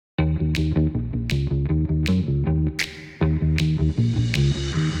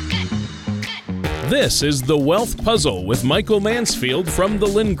This is The Wealth Puzzle with Michael Mansfield from the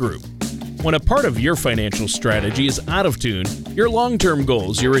Lynn Group. When a part of your financial strategy is out of tune, your long-term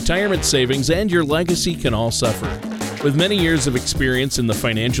goals, your retirement savings, and your legacy can all suffer. With many years of experience in the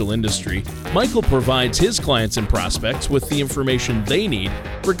financial industry, Michael provides his clients and prospects with the information they need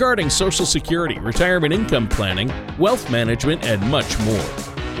regarding Social Security, retirement income planning, wealth management, and much more.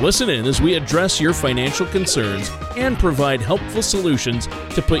 Listen in as we address your financial concerns and provide helpful solutions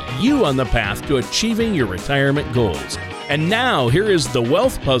to put you on the path to achieving your retirement goals. And now, here is The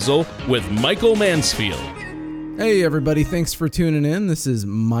Wealth Puzzle with Michael Mansfield. Hey everybody, thanks for tuning in. This is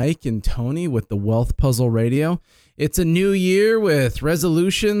Mike and Tony with The Wealth Puzzle Radio. It's a new year with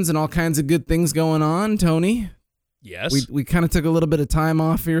resolutions and all kinds of good things going on, Tony. Yes. We kind of took a little bit of time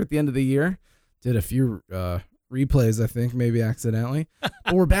off here at the end of the year. Did a few replays, I think, maybe accidentally.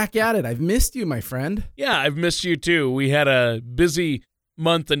 But we're back at it. I've missed you, my friend. Yeah, I've missed you too. We had a busy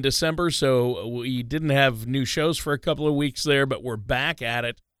month in December, so we didn't have new shows for a couple of weeks there, but we're back at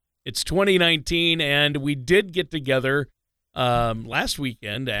it. It's 2019, and we did get together last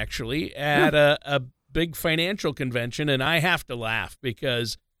weekend, actually, at a big financial convention, and I have to laugh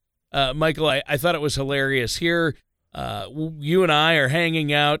because, Michael, I thought it was hilarious. Here, you and I are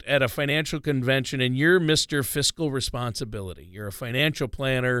hanging out at a financial convention, and you're Mr. Fiscal Responsibility. You're a financial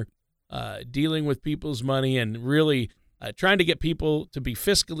planner dealing with people's money and really trying to get people to be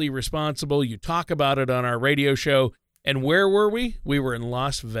fiscally responsible. You talk about it on our radio show. And where were we? We were in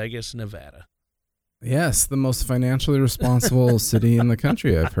Las Vegas, Nevada. Yes, the most financially responsible city in the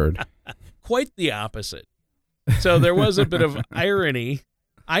country, I've heard. Quite the opposite. So there was a bit of irony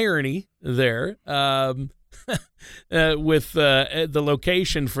there with the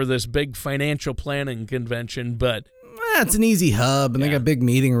location for this big financial planning convention, but it's an easy hub, and they got big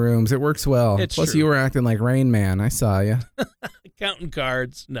meeting rooms. It works well. Plus, you were acting like Rain Man. I saw you. Counting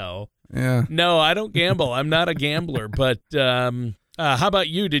cards. No. Yeah. No, I don't gamble. I'm not a gambler. But how about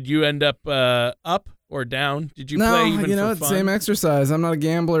you? Did you end up up or down? Did you play even for fun? Same exercise. I'm not a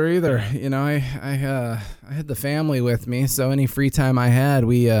gambler either. You know, I had the family with me, so any free time I had,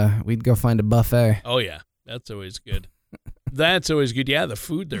 we'd go find a buffet. Oh yeah, that's always good. That's always good. Yeah, the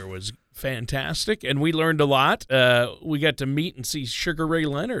food there was fantastic, and we learned a lot. We got to meet and see Sugar Ray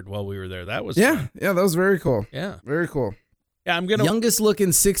Leonard while we were there. That was fun. Yeah, that was very cool. Yeah, very cool. Yeah, youngest looking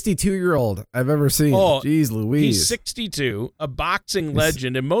 62-year-old I've ever seen. Oh, jeez Louise. He's 62, a boxing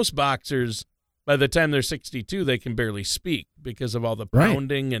legend, and most boxers, by the time they're 62, they can barely speak because of all the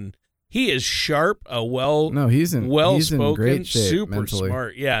pounding, and he is sharp, he's in great shape, super mentally.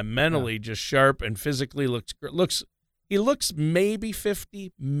 Smart. Yeah, mentally just sharp, and physically he looks maybe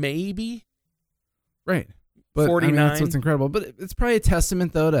 50, maybe. Right. But 49. That's what's incredible. But it's probably a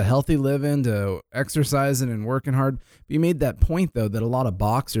testament, though, to healthy living, to exercising and working hard. But you made that point, though, that a lot of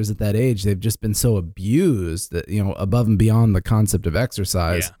boxers at that age, they've just been so abused that, above and beyond the concept of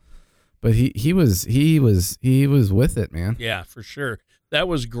exercise. Yeah. But he was with it, man. Yeah, for sure. That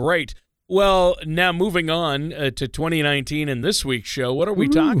was great. Well, now moving on to 2019 and this week's show, what are we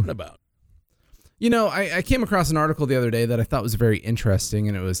talking about? I came across an article the other day that I thought was very interesting,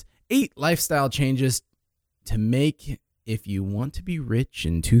 and it was 8 lifestyle changes to make if you want to be rich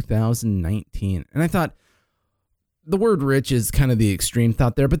in 2019. And I thought the word rich is kind of the extreme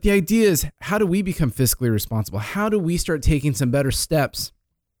thought there, but the idea is, how do we become fiscally responsible? How do we start taking some better steps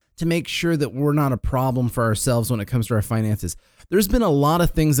to make sure that we're not a problem for ourselves when it comes to our finances? There's been a lot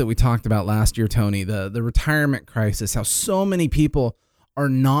of things that we talked about last year, Tony, the retirement crisis, how so many people are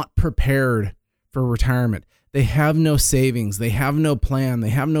not prepared for retirement. They have no savings. They have no plan. They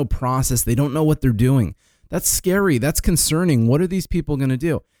have no process. They don't know what they're doing. That's scary. That's concerning. What are these people going to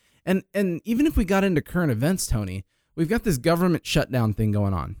do? And even if we got into current events, Tony, we've got this government shutdown thing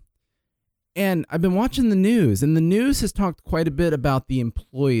going on. And I've been watching the news, and the news has talked quite a bit about the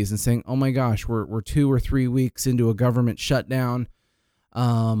employees and saying, oh my gosh, we're 2 or 3 weeks into a government shutdown.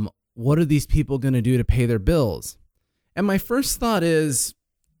 What are these people going to do to pay their bills? And my first thought is,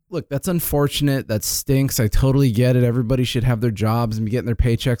 look, that's unfortunate. That stinks. I totally get it. Everybody should have their jobs and be getting their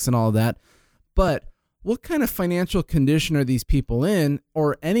paychecks and all of that. But what kind of financial condition are these people in,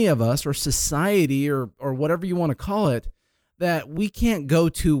 or any of us, or society, or whatever you want to call it, that we can't go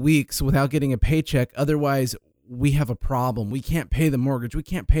 2 weeks without getting a paycheck? Otherwise, we have a problem. We can't pay the mortgage. We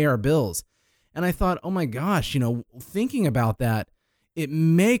can't pay our bills. And I thought, oh my gosh, thinking about that, it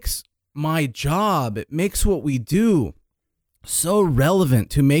makes my job, it makes what we do so relevant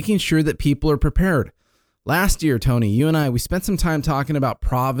to making sure that people are prepared. Last year, Tony, you and I, we spent some time talking about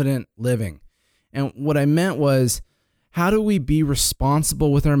provident living. And what I meant was, how do we be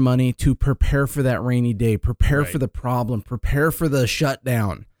responsible with our money to prepare for that rainy day, prepare for the problem, prepare for the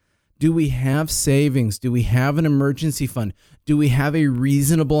shutdown? Do we have savings? Do we have an emergency fund? Do we have a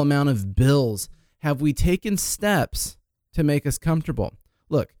reasonable amount of bills? Have we taken steps to make us comfortable?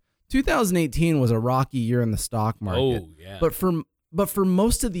 Look, 2018 was a rocky year in the stock market. Oh, yeah. But for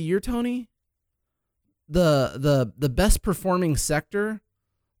most of the year, Tony, the best performing sector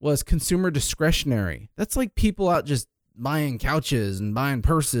was consumer discretionary. That's like people out just buying couches and buying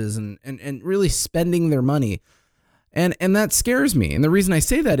purses and really spending their money. And that scares me. And the reason I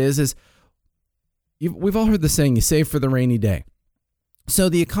say that is we've all heard the saying, you save for the rainy day. So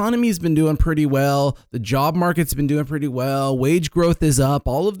the economy's been doing pretty well. The job market's been doing pretty well. Wage growth is up.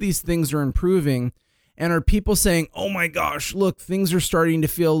 All of these things are improving. And are people saying, oh my gosh, look, things are starting to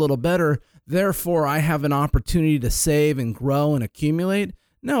feel a little better. Therefore, I have an opportunity to save and grow and accumulate?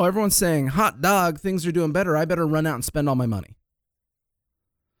 No, everyone's saying, hot dog, things are doing better. I better run out and spend all my money.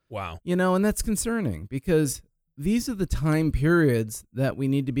 Wow. And that's concerning because these are the time periods that we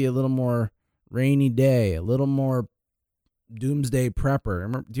need to be a little more rainy day, a little more doomsday prepper.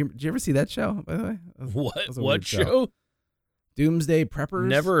 Remember, did you ever see that show, by the way? What show? Doomsday Preppers?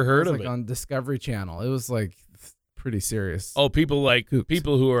 Never heard of it. it. On Discovery Channel. It was like pretty serious. Oh, people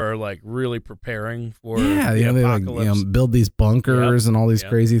who are like really preparing for the apocalypse. They build these bunkers and all these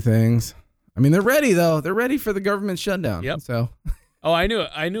crazy things. I mean, they're ready though. They're ready for the government shutdown. Yep. So Oh, I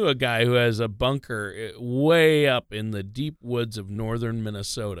knew a guy who has a bunker way up in the deep woods of northern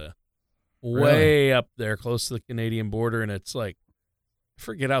Minnesota, way up there, close to the Canadian border, and it's like, I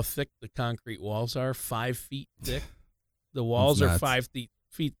forget how thick the concrete walls are, 5 feet thick. The walls are 5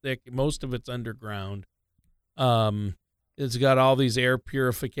 feet thick. Most of it's underground. It's got all these air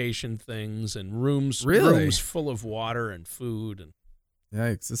purification things and rooms full of water and food. And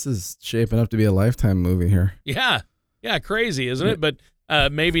yikes! This is shaping up to be a Lifetime movie here. Yeah, crazy, isn't it? But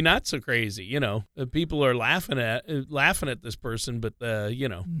maybe not so crazy. People are laughing at this person, but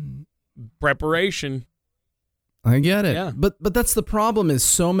preparation. I get it. Yeah. But that's the problem is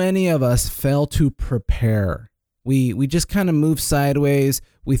so many of us fail to prepare. We just kind of move sideways.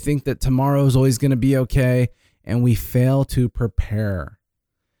 We think that tomorrow is always going to be okay, and we fail to prepare.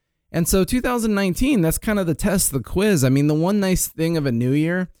 And so 2019, that's kind of the test, the quiz. I mean, the one nice thing of a new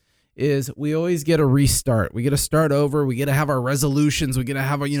year is we always get a restart. We get to start over. We get to have our resolutions. We get to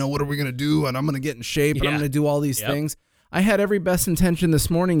have what are we going to do? And I'm going to get in shape and I'm going to do all these things. I had every best intention this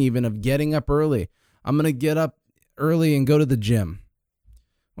morning even of getting up early. I'm going to get up early and go to the gym.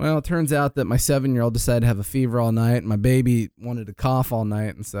 Well, it turns out that my 7-year-old decided to have a fever all night. And my baby wanted to cough all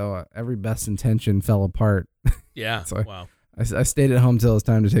night. And so every best intention fell apart. Yeah. So wow. I stayed at home till it was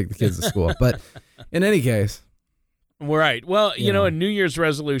time to take the kids to school. But in any case. Right. Well, in New Year's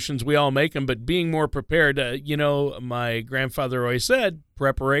resolutions, we all make them, but being more prepared, my grandfather always said,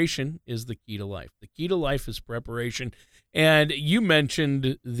 preparation is the key to life. The key to life is preparation. And you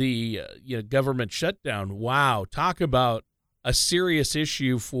mentioned the government shutdown. Wow. Talk about a serious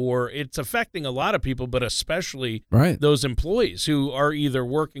issue it's affecting a lot of people, but especially those employees who are either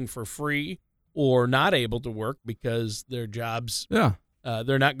working for free or not able to work because their jobs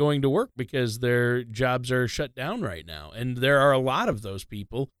they're not going to work because their jobs are shut down right now. And there are a lot of those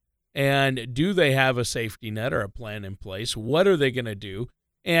people. And do they have a safety net or a plan in place? What are they going to do?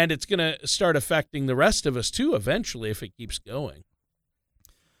 And it's going to start affecting the rest of us, too, eventually, if it keeps going.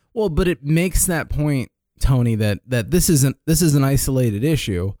 Well, but it makes that point, Tony, that this is an isolated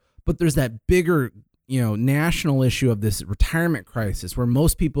issue, but there's that bigger national issue of this retirement crisis where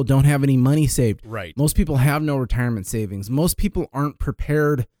most people don't have any money saved. Right. Most people have no retirement savings. Most people aren't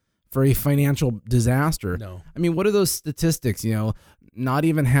prepared for a financial disaster. No. I mean, what are those statistics? Not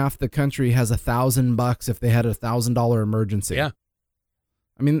even half the country has $1,000 if they had a $1,000 emergency. Yeah.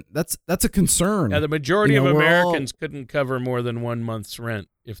 I mean, that's a concern. Yeah, the majority of Americans couldn't cover more than 1 month's rent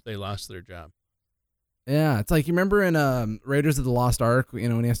if they lost their job. Yeah, it's like you remember in Raiders of the Lost Ark,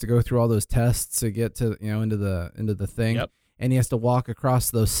 when he has to go through all those tests to get to into the thing, and he has to walk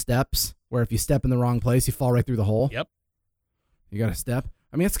across those steps where if you step in the wrong place, you fall right through the hole. Yep. You got to step.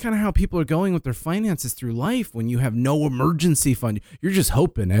 I mean, that's kind of how people are going with their finances through life when you have no emergency fund. You're just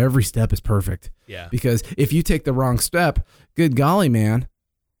hoping every step is perfect. Yeah. Because if you take the wrong step, good golly, man,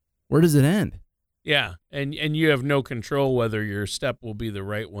 where does it end? Yeah, and you have no control whether your step will be the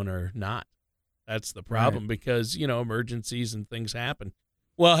right one or not. That's the problem because, emergencies and things happen.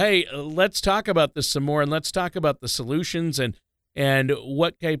 Well, hey, let's talk about this some more, and let's talk about the solutions and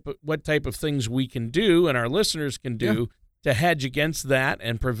what type of things we can do and our listeners can do to hedge against that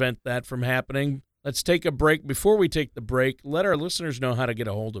and prevent that from happening. Let's take a break. Before we take the break, let our listeners know how to get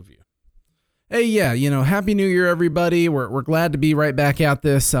a hold of you. Hey, yeah, Happy New Year, everybody. We're glad to be right back at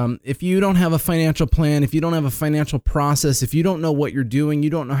this. If you don't have a financial plan, if you don't have a financial process, if you don't know what you're doing, you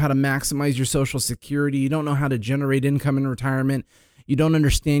don't know how to maximize your Social Security, you don't know how to generate income in retirement, you don't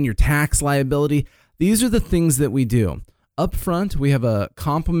understand your tax liability, these are the things that we do. Up front, we have a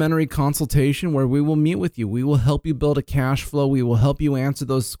complimentary consultation where we will meet with you. We will help you build a cash flow. We will help you answer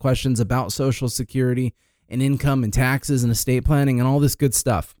those questions about Social Security and income and taxes and estate planning and all this good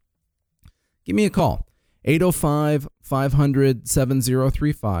stuff. Give me a call,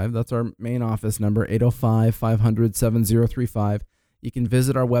 805-500-7035. That's our main office number, 805-500-7035. You can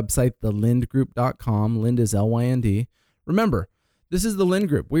visit our website, thelindgroup.com. Lind is L-Y-N-D. Remember, this is the Lind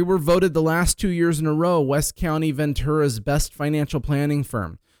Group. We were voted the last 2 years in a row West County Ventura's best financial planning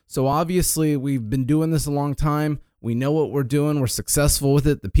firm. So obviously, we've been doing this a long time. We know what we're doing. We're successful with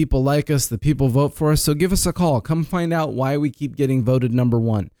it. The people like us. The people vote for us. So give us a call. Come find out why we keep getting voted number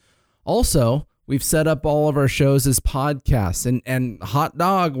one. Also, we've set up all of our shows as podcasts, and hot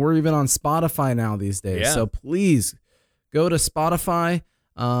dog, we're even on Spotify now these days. Yeah. So please go to Spotify,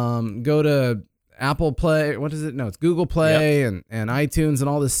 go to Apple Play. What is it? No, it's Google Play and iTunes and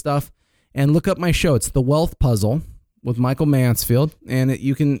all this stuff, and look up my show. It's The Wealth Puzzle with Michael Mansfield, and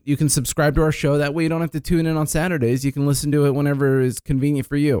you can subscribe to our show. That way you don't have to tune in on Saturdays. You can listen to it whenever is convenient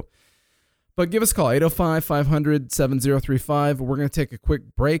for you. But give us a call, 805-500-7035. We're going to take a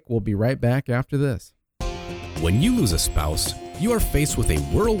quick break. We'll be right back after this. When you lose a spouse, you are faced with a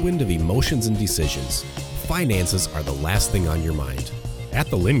whirlwind of emotions and decisions. Finances are the last thing on your mind. At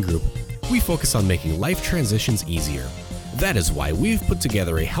the Lind Group, we focus on making life transitions easier. That is why we've put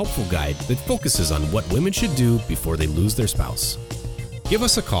together a helpful guide that focuses on what women should do before they lose their spouse. Give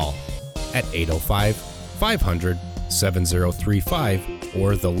us a call at 805-500-7035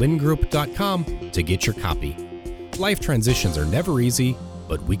 or thelindgroup.com to get your copy. Life transitions are never easy,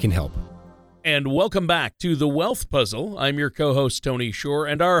 but we can help. And welcome back to The Wealth Puzzle. I'm your co-host, Tony Shore,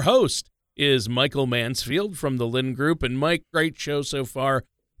 and our host is Michael Mansfield from the Lind Group. And Mike, great show so far,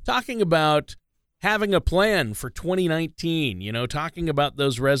 talking about having a plan for 2019, talking about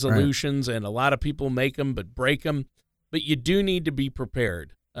those resolutions, right. And a lot of people make them but break them, but you do need to be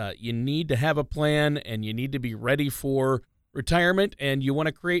prepared. You need to have a plan, and you need to be ready for retirement, and you want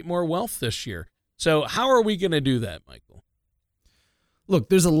to create more wealth this year. So how are we going to do that, Michael? Look,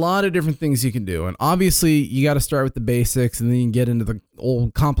 there's a lot of different things you can do, and obviously you got to start with the basics, and then you can get into the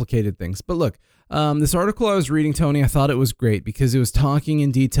old complicated things. But look, this article I was reading, Tony, I thought it was great because it was talking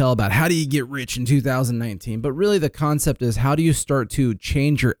in detail about how do you get rich in 2019, but really the concept is how do you start to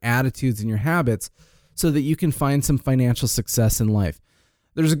change your attitudes and your habits so that you can find some financial success in life.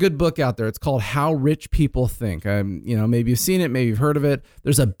 There's a good book out there. It's called How Rich People Think. Maybe you've seen it, maybe you've heard of it.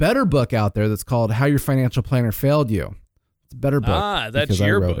 There's a better book out there that's called How Your Financial Planner Failed You. It's a better book. That's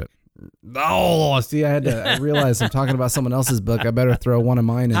your book. It. Oh, see, I realized I'm talking about someone else's book. I better throw one of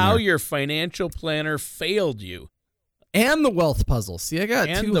mine in there. How Your Financial Planner Failed You. And The Wealth Puzzle. See, I got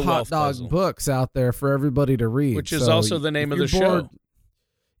two hot dog books out there for everybody to read. Which is also the name of the show.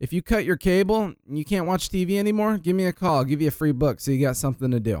 If you cut your cable and you can't watch TV anymore, give me a call. I'll give you a free book so you got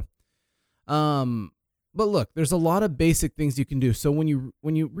something to do. But look, there's a lot of basic things you can do. So when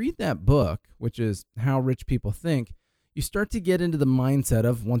you read that book, which is How Rich People Think, you start to get into the mindset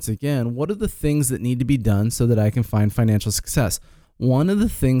of, once again, what are the things that need to be done so that I can find financial success? One of the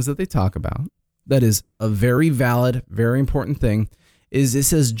things that they talk about that is a very valid, very important thing is it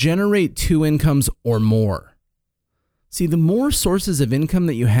says generate 2 incomes or more. See, the more sources of income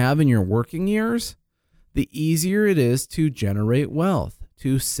that you have in your working years, the easier it is to generate wealth,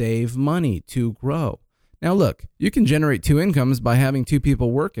 to save money, to grow. Now, look, you can generate 2 incomes by having 2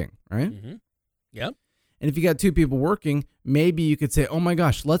 people working, right? Mm-hmm. Yep. And if you got 2 people working, maybe you could say, oh my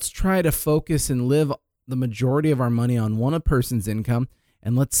gosh, let's try to focus and live the majority of our money on one person's income,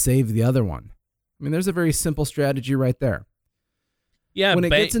 and let's save the other one. I mean, there's a very simple strategy right there. Yeah, when it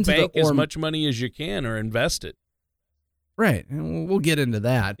gets into bank as much money as you can or invest it. Right, and we'll get into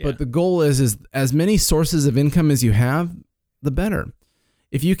that. Yeah. But the goal is as many sources of income as you have, the better.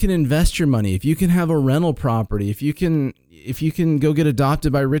 If you can invest your money, if you can have a rental property, if you can go get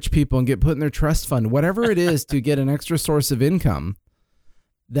adopted by rich people and get put in their trust fund, whatever it is to get an extra source of income,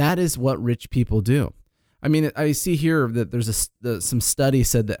 that is what rich people do. I mean, I see here that there's some study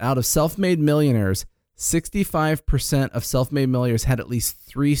said that out of self-made millionaires, 65% of self-made millionaires had at least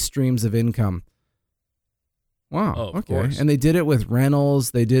 3 streams of income. Wow. Oh, okay. Course. And they did it with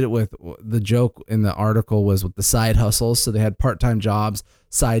rentals. They did it with, the joke in the article was with the side hustles. So they had part-time jobs,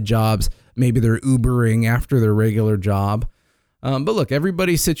 side jobs. Maybe they're Ubering after their regular job. But look,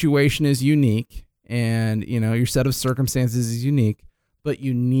 everybody's situation is unique, and your set of circumstances is unique. but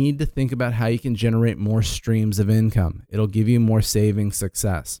you need to think about how you can generate more streams of income. It'll give you more saving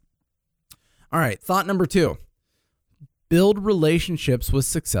success. All right, thought number 2. Build relationships with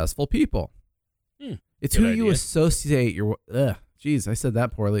successful people. It's who you associate I said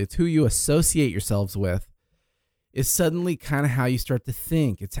that poorly. It's who you associate yourselves with is suddenly kind of how you start to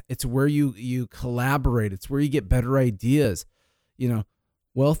think. It's where you collaborate. It's where you get better ideas.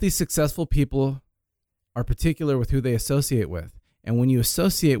 Wealthy, successful people are particular with who they associate with. And when you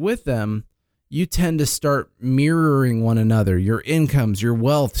associate with them, you tend to start mirroring one another. Your incomes, your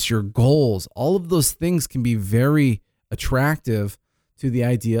wealths, your goals, all of those things can be very attractive to the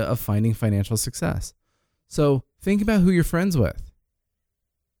idea of finding financial success. So think about who you're friends with.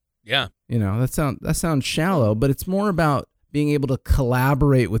 Yeah. That sounds shallow, but it's more about being able to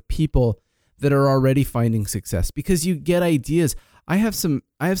collaborate with people that are already finding success because you get ideas. I have some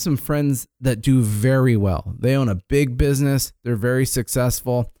friends that do very well. They own a big business. They're very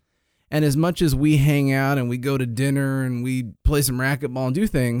successful. And as much as we hang out and we go to dinner and we play some racquetball and do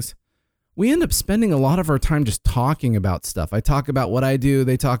things, we end up spending a lot of our time just talking about stuff. I talk about what I do.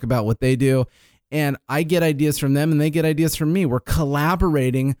 They talk about what they do. And I get ideas from them and they get ideas from me. We're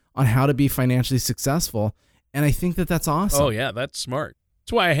collaborating on how to be financially successful. And I think that that's awesome. Oh, yeah, that's smart.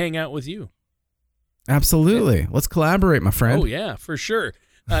 That's why I hang out with you. Absolutely. Yeah. Let's collaborate, my friend. Oh, yeah, for sure.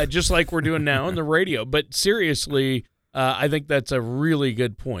 Just like we're doing now on the radio. But seriously, I think that's a really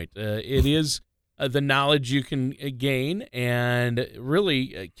good point. It is the knowledge you can gain and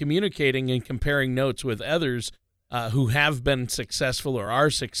really communicating and comparing notes with others who have been successful or are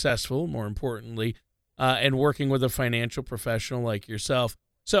successful, more importantly, and working with a financial professional like yourself.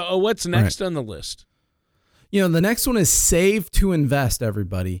 So what's next on the list? The next one is save to invest,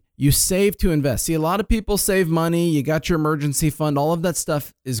 everybody. You save to invest. See, a lot of people save money. You got your emergency fund. All of that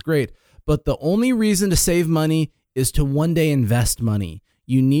stuff is great. But the only reason to save money is to one day invest money.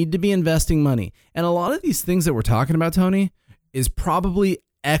 You need to be investing money. And a lot of these things that we're talking about, Tony, is probably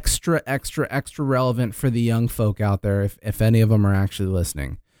extra relevant for the young folk out there, if any of them are actually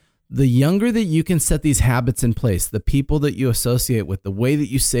listening. The younger that you can set these habits in place, the people that you associate with, the way that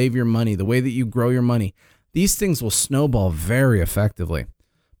you save your money, the way that you grow your money, these things will snowball very effectively.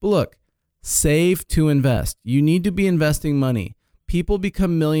 But look, save to invest. You need to be investing money. People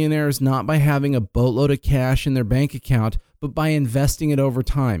become millionaires not by having a boatload of cash in their bank account, but by investing it over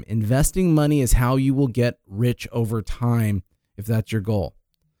time. Investing money is how you will get rich over time, if that's your goal.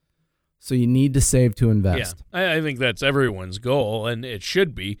 So you need to save to invest. Yeah, I think that's everyone's goal, and it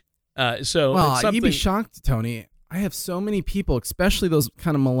should be. It's something... You'd be shocked, Tony. I have so many people, especially those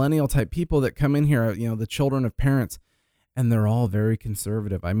kind of millennial type people that come in here, the children of parents, and they're all very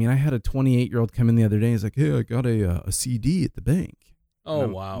conservative. I mean, I had a 28-year-old come in the other day. He's like, "Hey, I got a CD at the bank." Oh,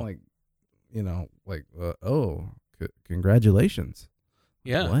 wow. I'm like, congratulations.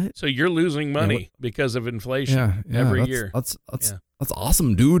 Yeah. What? So you're losing money because of inflation every year. That's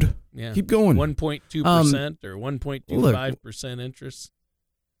awesome, dude. Yeah. Keep going. 1.2% or 1.25% interest.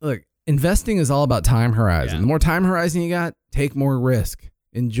 Look, investing is all about time horizon. Yeah. The more time horizon you got, take more risk.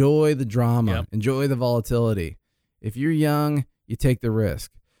 Enjoy the drama. Yep. Enjoy the volatility. If you're young, you take the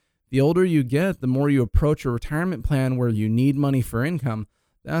risk. The older you get, the more you approach a retirement plan where you need money for income.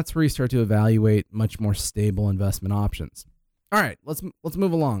 That's where you start to evaluate much more stable investment options. All right, let's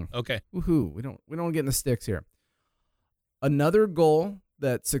move along. Okay. Woohoo! We don't get in the sticks here. Another goal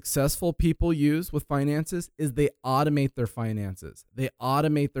that successful people use with finances is they automate their finances. They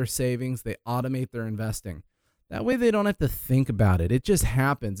automate their savings. They automate their investing. That way they don't have to think about it. It just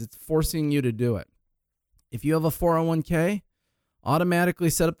happens. It's forcing you to do it. If you have a 401k, automatically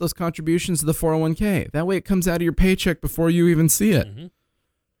set up those contributions to the 401k. That way it comes out of your paycheck before you even see it. Mm-hmm.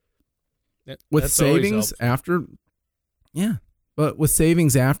 With savings after, but with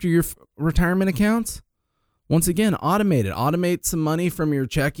savings after your retirement accounts, once again, automate it. Automate some money from your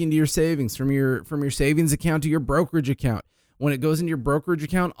checking to your savings, from your savings account to your brokerage account. When it goes into your brokerage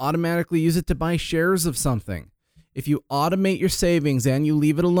account, automatically use it to buy shares of something. If you automate your savings and you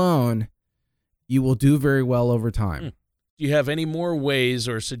leave it alone, you will do very well over time. Do you have any more ways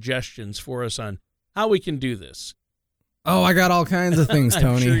or suggestions for us on how we can do this? Oh, I got all kinds of things,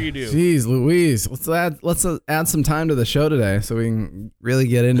 Tony. I'm sure you do. Jeez Louise. Let's add some time to the show today so we can really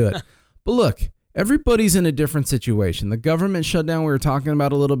get into it. But look, everybody's in a different situation. The government shutdown we were talking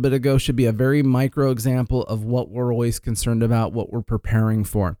about a little bit ago should be a very micro example of what we're always concerned about, what we're preparing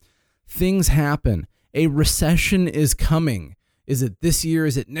for. Things happen. A recession is coming. Is it this year?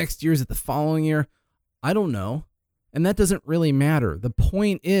 Is it next year? Is it the following year? I don't know. And that doesn't really matter. The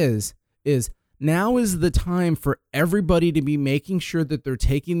point is now is the time for everybody to be making sure that they're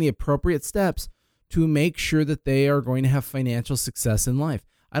taking the appropriate steps to make sure that they are going to have financial success in life.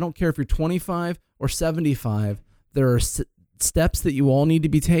 I don't care if you're 25 or 75, there are steps that you all need to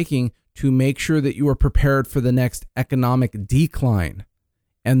be taking to make sure that you are prepared for the next economic decline.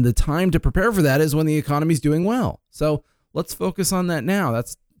 And the time to prepare for that is when the economy is doing well. So let's focus on that now.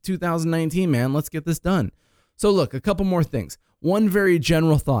 That's 2019, man. Let's get this done. So look, a couple more things. One very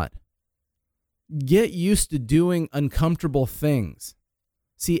general thought. Get used to doing uncomfortable things.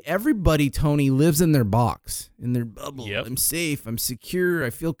 See, everybody, Tony, lives in their box, in their bubble. Yep. I'm safe. I'm secure. I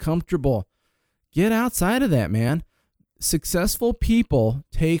feel comfortable. Get outside of that, man. Successful people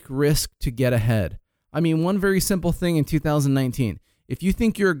take risk to get ahead. I mean, one very simple thing in 2019. If you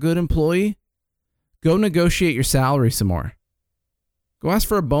think you're a good employee, go negotiate your salary some more. Go ask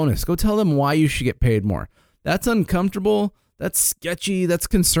for a bonus. Go tell them why you should get paid more. That's uncomfortable. That's sketchy. That's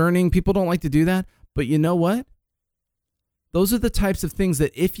concerning. People don't like to do that. But you know what? Those are the types of things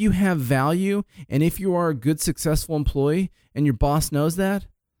that if you have value and if you are a good, successful employee and your boss knows that,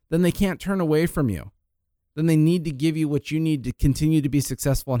 then they can't turn away from you. Then they need to give you what you need to continue to be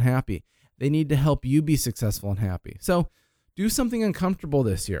successful and happy. They need to help you be successful and happy. So do something uncomfortable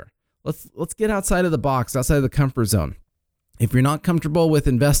this year. Let's get outside of the box, outside of the comfort zone. If you're not comfortable with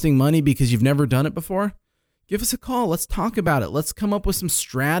investing money because you've never done it before, give us a call. Let's talk about it. Let's come up with some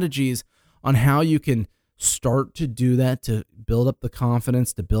strategies on how you can start to do that, to build up the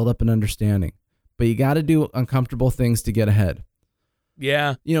confidence, to build up an understanding. But you got to do uncomfortable things to get ahead.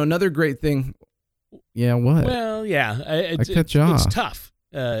 Yeah. You know, another great thing. Yeah, what? Well, yeah. It's tough.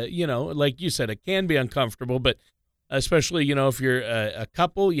 Like you said, it can be uncomfortable, but especially, if you're a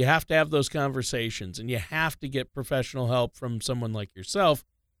couple, you have to have those conversations and you have to get professional help from someone like yourself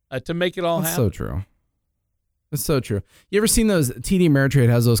to make it all That's happen. so true. It's so true. You ever seen those? TD Ameritrade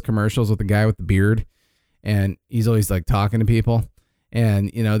has those commercials with the guy with the beard, and he's always like talking to people. And,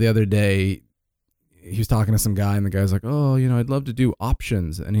 the other day he was talking to some guy, and the guy's like, oh, I'd love to do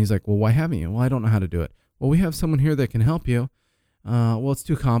options. And he's like, well, why haven't you? Well, I don't know how to do it. Well, we have someone here that can help you. Well, it's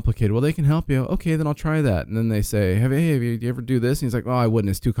too complicated. Well, they can help you. Okay, then I'll try that. And then they say, hey, do you ever do this? And he's like, oh, I wouldn't.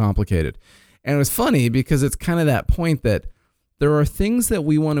 It's too complicated. And it was funny because it's kind of that point that there are things that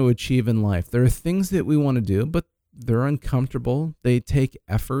we want to achieve in life. There are things that we want to do, but they're uncomfortable. They take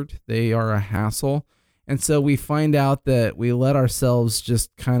effort. They are a hassle. And so we find out that we let ourselves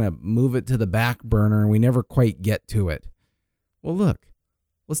just kind of move it to the back burner and we never quite get to it. Well, look,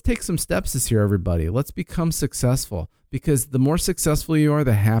 let's take some steps this year, everybody. Let's become successful, because the more successful you are,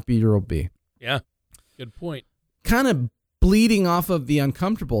 the happier you'll be. Yeah, good point. Kind of bleeding off of the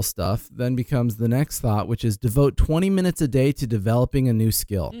uncomfortable stuff then becomes the next thought, which is devote 20 minutes a day to developing a new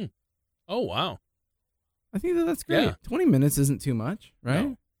skill. Oh, wow. I think that's great. Yeah. 20 minutes isn't too much, right?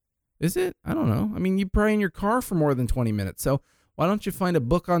 No. Is it? I don't know. I mean, you're probably in your car for more than 20 minutes. So why don't you find a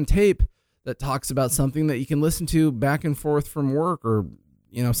book on tape that talks about something that you can listen to back and forth from work, or,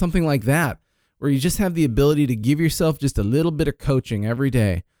 something like that, where you just have the ability to give yourself just a little bit of coaching every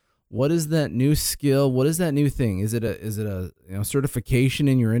day. What is that new skill? What is that new thing? Is it a certification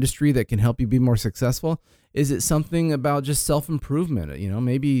in your industry that can help you be more successful? Is it something about just self-improvement?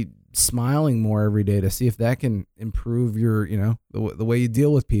 Maybe smiling more every day to see if that can improve your, the way you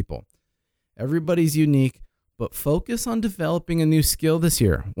deal with people. Everybody's unique, but focus on developing a new skill this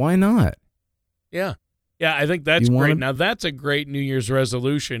year. Why not? Yeah. Yeah, I think that's great. Now, that's a great New Year's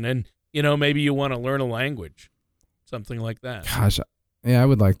resolution. And, maybe you want to learn a language, something like that. Gosh, yeah, I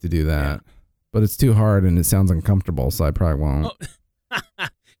would like to do that, but it's too hard and it sounds uncomfortable, so I probably won't. Oh.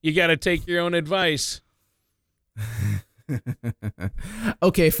 You got to take your own advice.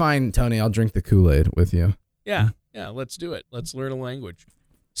 Okay, fine, Tony. I'll drink the Kool-Aid with you. Yeah, let's do it. Let's learn a language.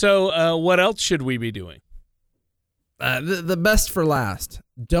 So what else should we be doing? The best for last.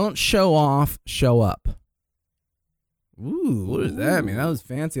 Don't show off, show up. Ooh, what does that mean? That was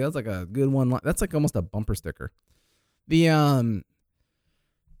fancy. That's like a good one. That's like almost a bumper sticker. Don't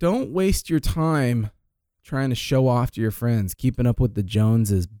waste your time trying to show off to your friends, keeping up with the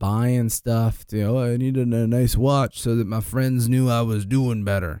Joneses, buying stuff. I needed a nice watch so that my friends knew I was doing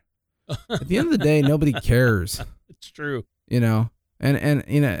better. At the end of the day, nobody cares. It's true. And at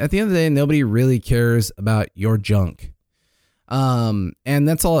the end of the day, nobody really cares about your junk. And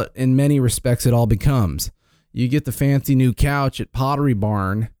that's all, in many respects, it all becomes. You get the fancy new couch at Pottery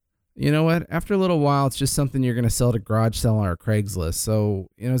Barn. You know what? After a little while, it's just something you're going to sell to garage sale or Craigslist. So,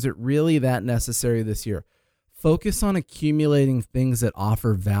 is it really that necessary this year? Focus on accumulating things that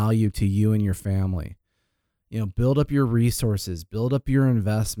offer value to you and your family. Build up your resources, build up your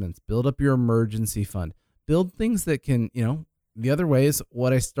investments, build up your emergency fund, build things that can, the other way is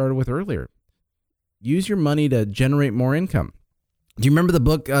what I started with earlier. Use your money to generate more income. Do you remember the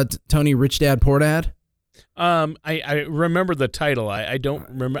book, Tony, Rich Dad, Poor Dad? I remember the title. I don't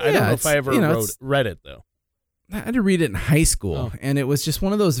remember. I don't know if I ever read it, though. I had to read it in high school, and it was just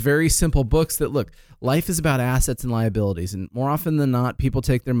one of those very simple books that, look, life is about assets and liabilities, and more often than not, people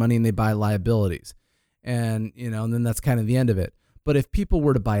take their money and they buy liabilities, and then that's kind of the end of it. But if people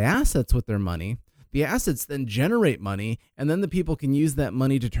were to buy assets with their money, the assets then generate money, and then the people can use that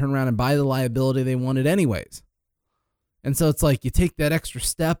money to turn around and buy the liability they wanted anyways. And so it's like you take that extra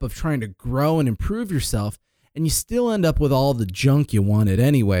step of trying to grow and improve yourself, and you still end up with all the junk you wanted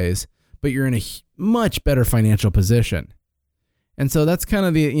anyways, but you're in a much better financial position. And so that's kind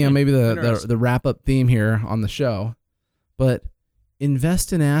of the, maybe the wrap-up theme here on the show. But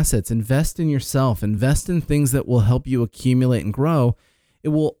invest in assets, invest in yourself, invest in things that will help you accumulate and grow. It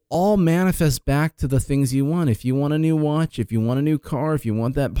will all manifest back to the things you want. If you want a new watch, if you want a new car, if you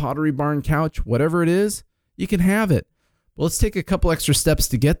want that Pottery Barn couch, whatever it is, you can have it. Well, let's take a couple extra steps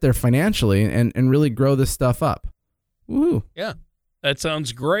to get there financially and really grow this stuff up. Woohoo. Yeah, that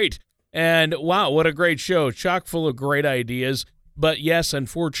sounds great. And wow, what a great show. Chock full of great ideas. But yes,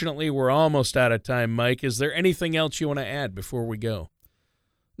 unfortunately, we're almost out of time, Mike. Is there anything else you want to add before we go?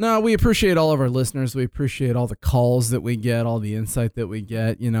 No, we appreciate all of our listeners. We appreciate all the calls that we get, all the insight that we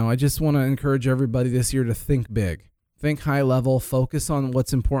get. I just want to encourage everybody this year to think big, think high level, focus on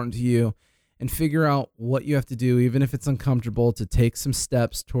what's important to you, and figure out what you have to do, even if it's uncomfortable, to take some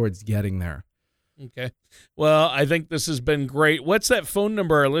steps towards getting there. Okay. Well, I think this has been great. What's that phone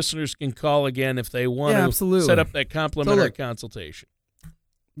number our listeners can call again if they want to set up that complimentary consultation?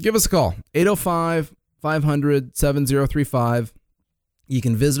 Give us a call, 805-500-7035. You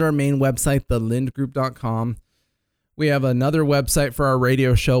can visit our main website, thelindgroup.com. We have another website for our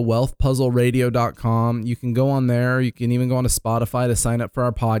radio show, wealthpuzzleradio.com. You can go on there. You can even go on to Spotify to sign up for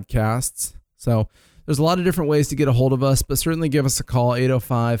our podcasts. So there's a lot of different ways to get a hold of us, but certainly give us a call,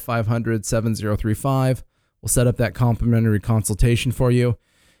 805-500-7035. We'll set up that complimentary consultation for you.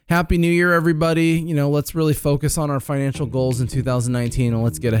 Happy New Year, everybody. Let's really focus on our financial goals in 2019, and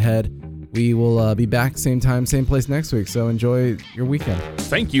let's get ahead. We will be back same time, same place next week, so enjoy your weekend.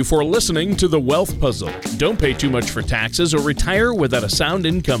 Thank you for listening to The Wealth Puzzle. Don't pay too much for taxes or retire without a sound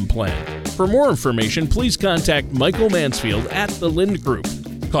income plan. For more information, please contact Michael Mansfield at The Lind Group.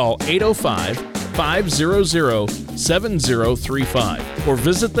 Call 805-500-7035 or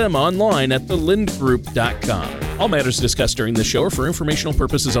visit them online at thelindgroup.com. All matters discussed during this show are for informational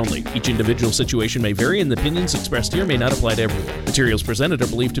purposes only. Each individual situation may vary, and the opinions expressed here may not apply to everyone. Materials presented are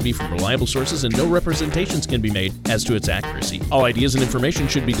believed to be from reliable sources, and no representations can be made as to its accuracy. All ideas and information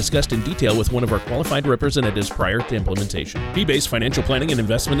should be discussed in detail with one of our qualified representatives prior to implementation. Fee-based financial planning and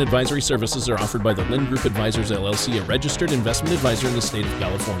investment advisory services are offered by the Lind Group Advisors, LLC, a registered investment advisor in the state of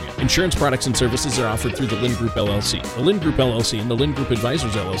California. Insurance products and services are offered through the Lind Group, LLC. The Lind Group, LLC, and the Lind Group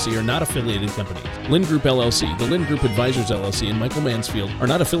Advisors, LLC are not affiliated companies. Lind Group, LLC, the Lind Group Advisors, LLC, and Michael Mansfield are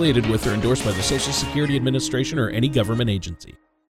not affiliated with or endorsed by the Social Security Administration or any government agency.